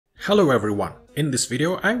Hello everyone! In this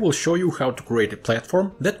video I will show you how to create a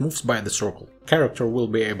platform that moves by the circle. Character will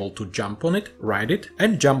be able to jump on it, ride it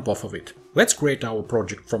and jump off of it. Let's create our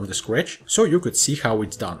project from the scratch so you could see how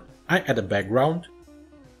it's done. I add a background,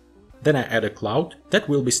 then I add a cloud that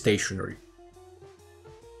will be stationary.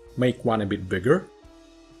 Make one a bit bigger,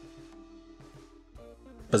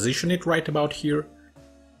 position it right about here,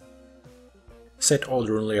 set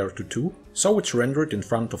order and layer to 2 so it's rendered in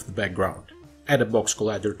front of the background. Add a box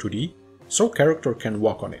collider 2D so character can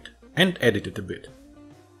walk on it, and edit it a bit.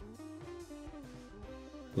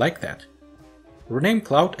 Like that. Rename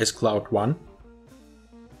cloud as cloud1.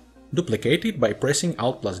 Duplicate it by pressing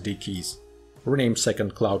Alt+D keys. Rename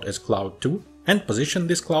second cloud as cloud2 and position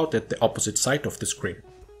this cloud at the opposite side of the screen.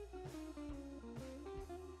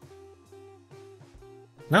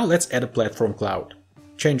 Now let's add a platform cloud.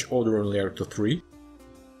 Change order and layer to 3.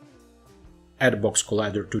 Add a box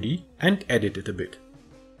collider 2D and edit it a bit.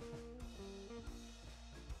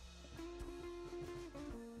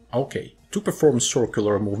 Okay, to perform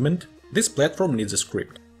circular movement, this platform needs a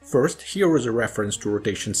script. First, here is a reference to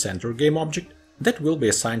rotation center game object that will be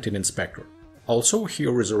assigned in inspector. Also,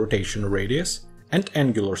 here is a rotation radius and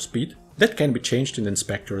angular speed that can be changed in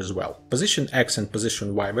inspector as well. Position X and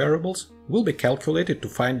position Y variables will be calculated to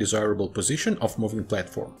find desirable position of moving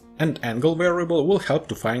platform, and angle variable will help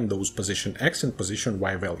to find those position X and position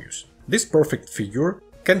Y values. This perfect figure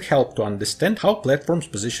can help to understand how platform's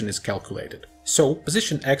position is calculated. So,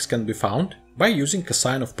 position X can be found by using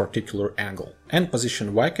cosine of particular angle, and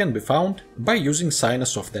position Y can be found by using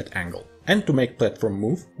sinus of that angle. And to make platform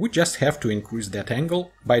move, we just have to increase that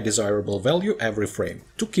angle by desirable value every frame.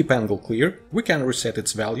 To keep angle clear, we can reset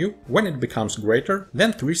its value when it becomes greater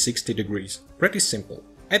than 360 degrees. Pretty simple.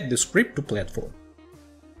 Add the script to platform.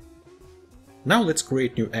 Now let's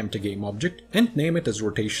create new empty game object and name it as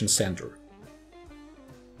rotation center.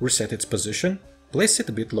 Reset its position, place it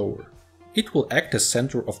a bit lower. It will act as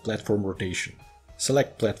center of platform rotation.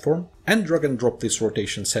 Select platform and drag and drop this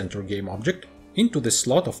rotation center game object into the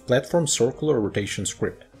slot of platform circular rotation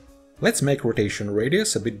script. Let's make rotation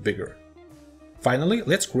radius a bit bigger. Finally,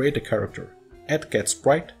 let's create a character. Add cat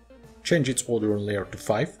sprite, change its order and layer to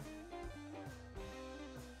 5.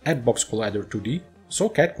 Add box collider 2D so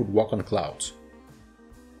cat could walk on clouds.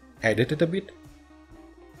 Edit it a bit.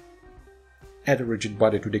 Add a rigid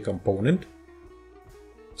body to the component.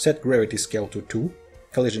 Set gravity scale to 2,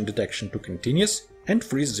 collision detection to continuous, and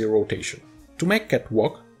freeze the rotation. To make cat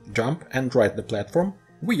walk, jump and ride the platform,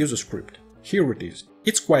 we use a script. Here it is.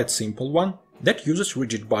 It's quite simple one that uses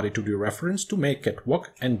rigid body 2D reference to make cat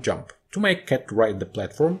walk and jump. To make cat ride the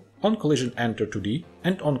platform, on collision enter 2D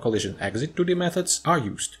and on collision exit 2D methods are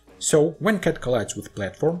used. So, when cat collides with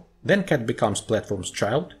platform, then cat becomes platform's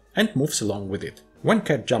child and moves along with it. When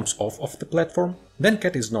cat jumps off of the platform, then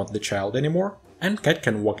cat is not the child anymore and cat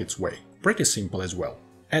can walk its way. Pretty simple as well.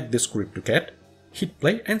 Add the script to cat, hit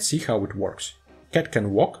play and see how it works. Cat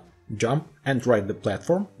can walk, jump and ride the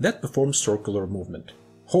platform that performs circular movement.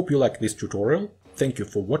 Hope you like this tutorial, thank you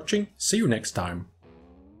for watching, see you next time.